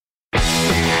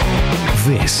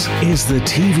This is the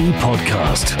TV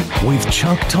Podcast with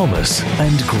Chuck Thomas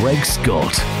and Greg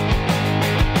Scott.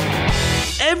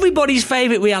 Everybody's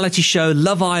favourite reality show,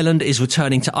 Love Island, is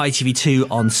returning to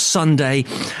ITV2 on Sunday.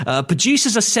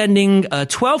 Producers are sending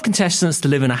 12 contestants to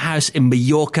live in a house in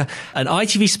Mallorca. An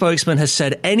ITV spokesman has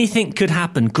said anything could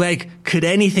happen. Greg, could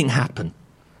anything happen?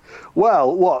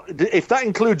 Well, what if that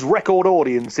includes record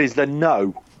audiences? Then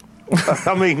no.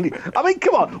 I mean,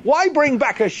 come on. Why bring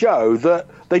back a show that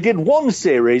they did one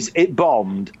series, it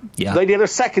bombed. Yeah. They did a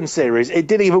second series, it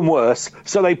did even worse.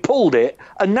 So they pulled it,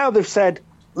 and now they've said,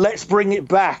 let's bring it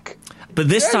back. But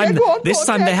this time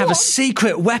they have a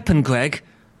secret weapon, Greg.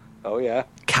 Oh, yeah.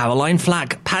 Caroline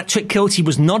Flack. Patrick Kilty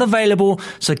was not available,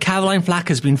 so Caroline Flack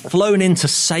has been flown in to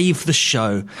save the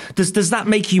show. Does that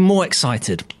make you more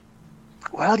excited?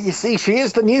 Well, you see, she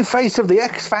is the new face of the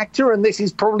X Factor, and this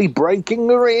is probably breaking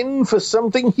her in for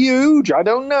something huge. I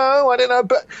don't know.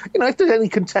 But, if there's any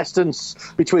contestants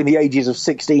between the ages of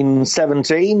 16 and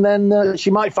 17, then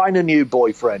she might find a new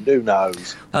boyfriend. Who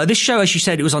knows? This show, as you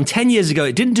said, it was on 10 years ago.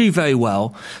 It didn't do very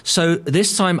well. So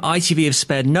this time, ITV have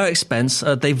spared no expense.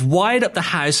 They've wired up the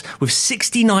house with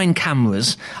 69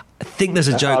 cameras. I think there's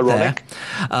a joke ironic.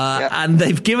 there. And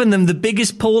they've given them the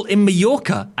biggest pool in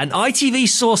Mallorca. An ITV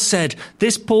source said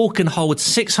this pool can hold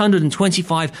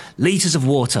 625 litres of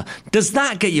water. Does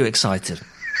that get you excited?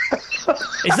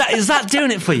 Is that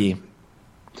doing it for you?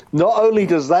 Not only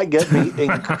does that get me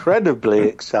incredibly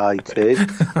excited,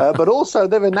 but also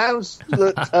they've announced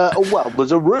that,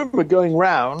 there's a rumour going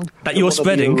round that you're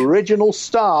spreading. The original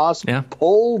stars,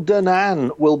 Paul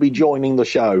Danan, will be joining the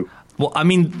show. Well, I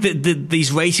mean,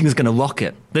 these ratings are going to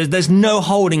rocket. There's no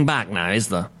holding back now, is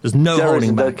there? There's no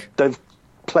holding back. They've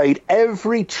played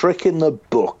every trick in the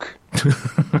book.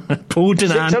 Paul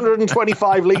Danan.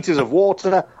 625 litres of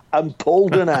water and Paul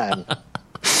Danan.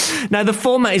 Now, the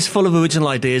format is full of original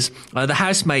ideas.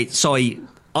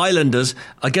 Islanders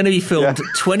are going to be filmed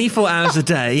 24 hours a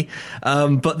day,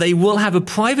 but they will have a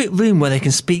private room where they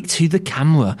can speak to the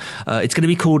camera. It's going to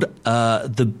be called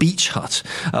the Beach Hut.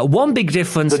 One big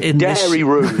difference the dairy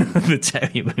room. The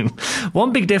dairy room.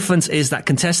 One big difference is that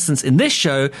contestants in this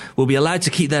show will be allowed to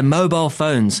keep their mobile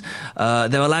phones.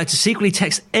 They're allowed to secretly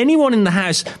text anyone in the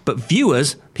house, but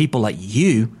viewers, people like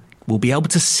you, will be able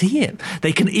to see it.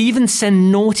 They can even send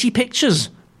naughty pictures.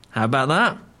 How about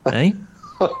that? Eh?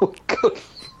 Oh, good.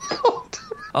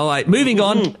 All right, moving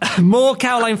on. More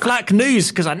Caroline Flack news,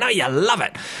 because I know you love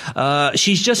it.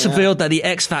 She's just revealed that the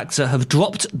X Factor have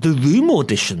dropped the room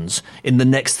auditions in the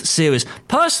next series.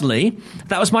 Personally,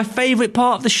 that was my favourite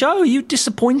part of the show. Are you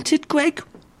disappointed, Greg?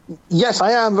 Yes,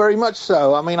 I am, very much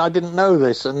so. I mean, I didn't know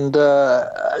this, and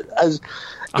I'm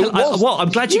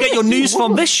glad you get your news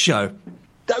from this show.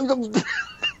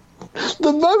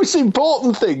 The most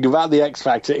important thing about the X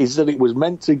Factor is that it was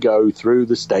meant to go through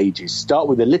the stages. Start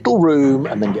with a little room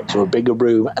and then get to a bigger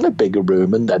room and a bigger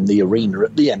room and then the arena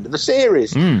at the end of the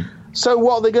series. So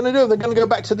what are they going to do? They're going to go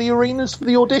back to the arenas for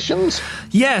the auditions?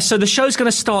 Yeah, so the show's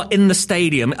going to start in the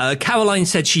stadium. Caroline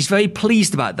said she's very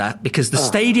pleased about that because the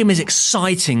stadium is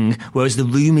exciting, whereas the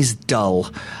room is dull.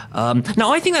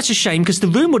 Now, I think that's a shame because the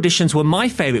room auditions were my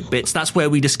favourite bits. That's where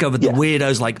we discovered the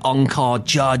weirdos like On-Card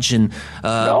Judge and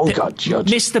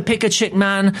Mr. Pick-a-Chick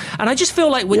Man. And I just feel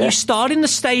like when you start in the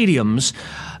stadiums,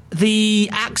 the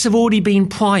acts have already been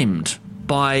primed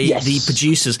by the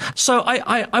producers. So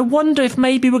I wonder if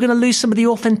maybe we're going to lose some of the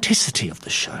authenticity of the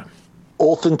show.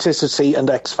 Authenticity and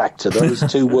X Factor, those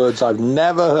two words I've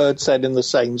never heard said in the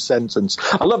same sentence.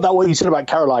 I love that what you said about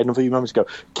Caroline a few moments ago.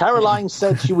 Caroline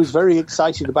said she was very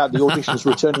excited about the auditions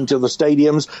returning to the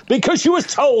stadiums because she was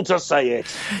told to say it.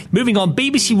 Moving on,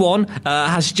 BBC One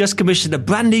has just commissioned a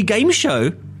brand new game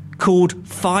show called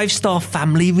 5-Star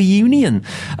Family Reunion.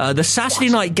 The Saturday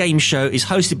night game show is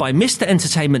hosted by Mr.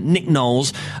 Entertainment Nick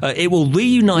Knowles. It will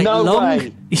reunite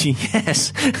way.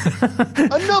 Yes.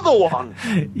 Another one.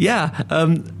 Yeah.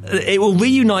 It will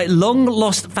reunite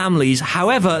long-lost families.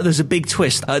 However, there's a big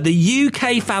twist. The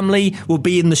UK family will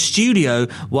be in the studio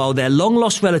while their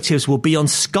long-lost relatives will be on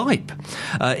Skype.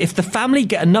 If the family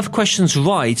get enough questions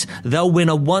right, they'll win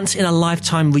a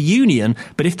once-in-a-lifetime reunion.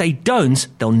 But if they don't,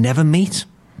 they'll never meet.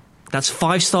 That's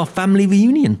 5-Star Family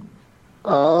Reunion.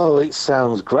 Oh, it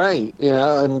sounds great,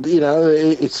 and,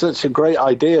 it's such a great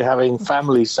idea having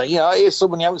families say, here's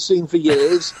someone you haven't seen for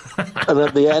years, and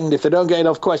at the end, if they don't get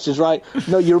enough questions right,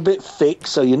 no, you're a bit thick,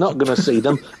 so you're not going to see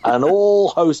them, and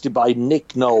all hosted by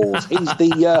Nick Knowles.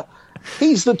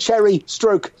 He's the cherry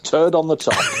stroke turd on the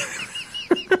top.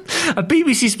 A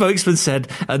BBC spokesman said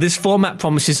this format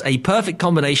promises a perfect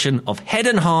combination of head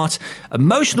and heart,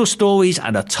 emotional stories,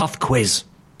 and a tough quiz.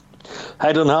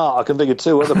 Head and heart. I can think of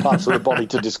two other parts of the body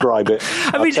to describe it.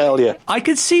 I tell you. I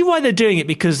could see why they're doing it,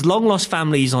 because Long Lost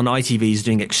Families on ITV is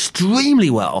doing extremely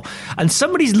well. And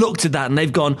somebody's looked at that and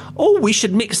they've gone, oh, we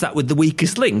should mix that with The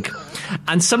Weakest Link.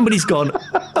 And somebody's gone,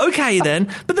 okay then.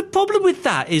 But the problem with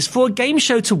that is, for a game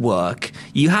show to work,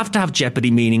 you have to have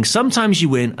jeopardy, meaning sometimes you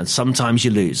win and sometimes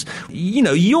you lose. You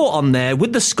know, you're on there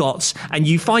with the Scots and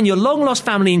you find your long lost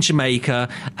family in Jamaica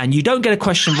and you don't get a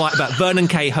question right about Vernon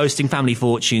Kay hosting Family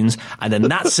Fortunes, and then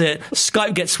that's it.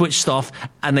 Skype gets switched off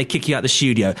and they kick you out the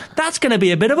studio. That's going to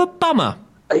be a bit of a bummer.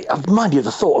 Mind you,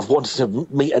 the thought of wanting to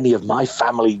meet any of my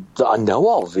family that I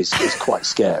know of is quite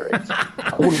scary.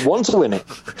 I wouldn't want to win it.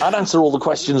 I'd answer all the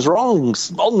questions wrong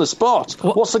on the spot.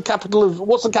 What's the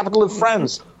capital of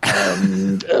France?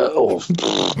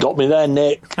 Got me there,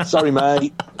 Nick. Sorry,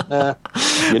 mate.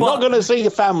 You're not going to see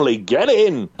your family. Get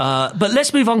in. But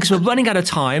let's move on, because we're running out of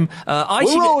time. We're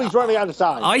always running out of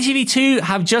time. ITV2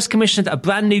 have just commissioned a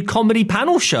brand new comedy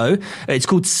panel show. It's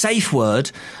called Safe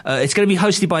Word. It's going to be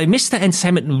hosted by Mr.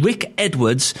 Entertainment Rick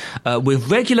Edwards,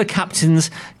 with regular captains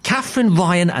Catherine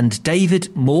Ryan and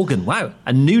David Morgan. Wow,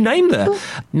 a new name there.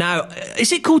 Now,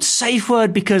 is it called Safe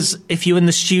Word because if you're in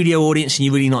the studio audience and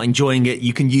you're really not enjoying it,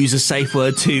 you can use a safe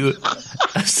word to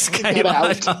escape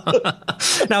out?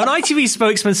 Now, an ITV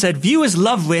spokesman said viewers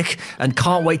love Rick and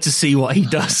can't wait to see what he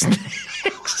does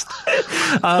next.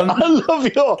 I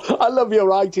love your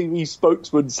ITV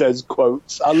spokesman says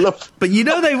quotes. But you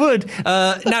know they would.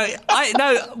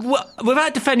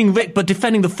 Without defending Rick, but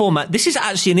defending the format, this is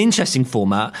actually an interesting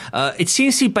format. It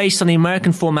seems to be based on the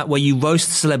American format where you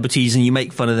roast celebrities and you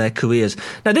make fun of their careers.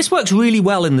 Now, this works really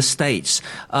well in the States.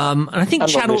 And I think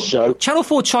Channel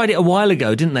 4 tried it a while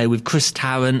ago, didn't they, with Chris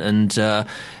Tarrant and...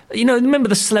 remember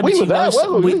the celebrity roast?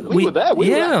 We were there. We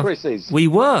were at Chris's. We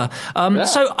were.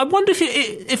 So I wonder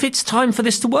if it's time for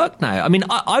this to work now. I mean,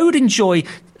 I would enjoy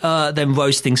them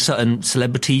roasting certain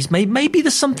celebrities. Maybe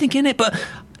there's something in it, but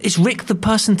is Rick the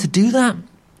person to do that?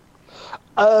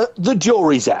 The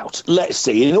jury's out. Let's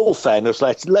see. In all fairness,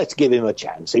 let's give him a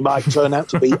chance. He might turn out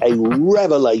to be a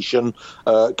revelation.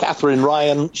 Catherine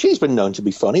Ryan, she's been known to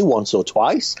be funny once or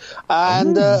twice.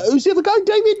 And who's the other guy?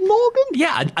 David Morgan?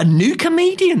 Yeah, a new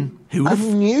comedian.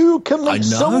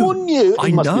 Someone new.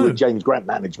 He must be with James Grant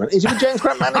Management. Is he with James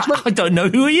Grant Management? I don't know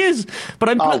who he is, but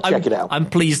I'll check it out. I'm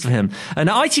pleased for him. And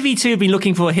ITV2 have been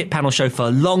looking for a hit panel show for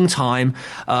a long time.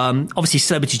 Obviously,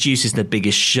 Celebrity Juice is their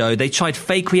biggest show. They tried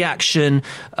Fake Reaction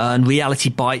and Reality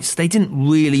Bites. They didn't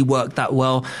really work that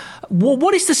well.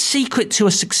 What is the secret to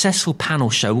a successful panel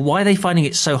show? Why are they finding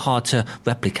it so hard to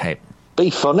replicate? Be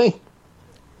funny.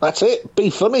 That's it.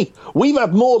 Be funny. We've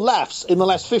had more laughs in the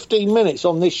last 15 minutes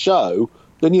on this show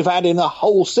than you've had in a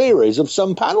whole series of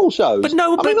some panel shows. But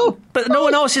no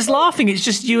one else is laughing. It's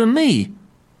just you and me.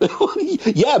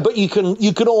 Yeah, but you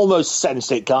can almost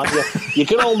sense it, can't you? You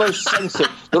can almost sense it.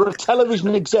 There are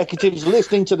television executives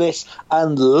listening to this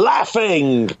and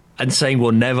laughing. And saying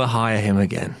we'll never hire him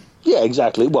again. Yeah,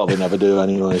 exactly. Well, they never do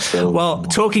anyway. So, well,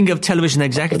 talking of television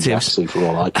executives, for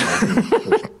all I can.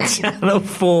 Channel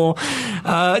 4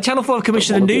 have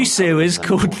commissioned a new series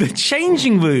called The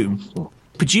Changing Room.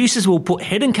 Producers will put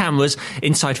hidden cameras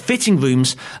inside fitting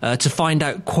rooms to find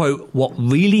out, quote, what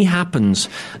really happens.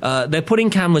 They're putting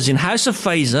cameras in House of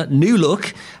Fraser, New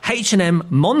Look, H&M,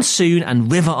 Monsoon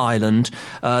and River Island.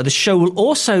 The show will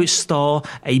also star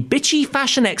a bitchy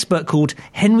fashion expert called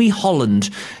Henry Holland,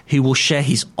 who will share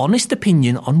his honest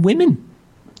opinion on women.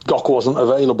 Doc wasn't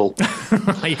available. Can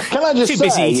I just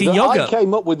say that I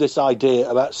came up with this idea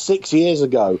about 6 years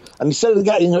ago, and instead of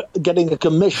getting a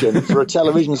commission for a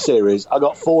television series, I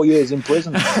got 4 years in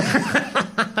prison. Okay,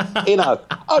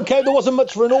 there wasn't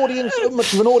much of an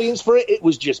audience for it. It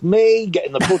was just me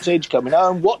getting the footage, coming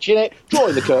home, watching it,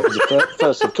 drawing the curtains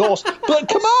first, of course. But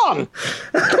come on,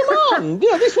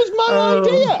 this was my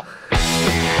idea.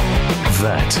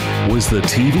 That was the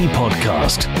TV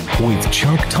podcast with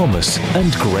Chuck Thomas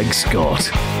and Greg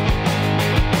Scott.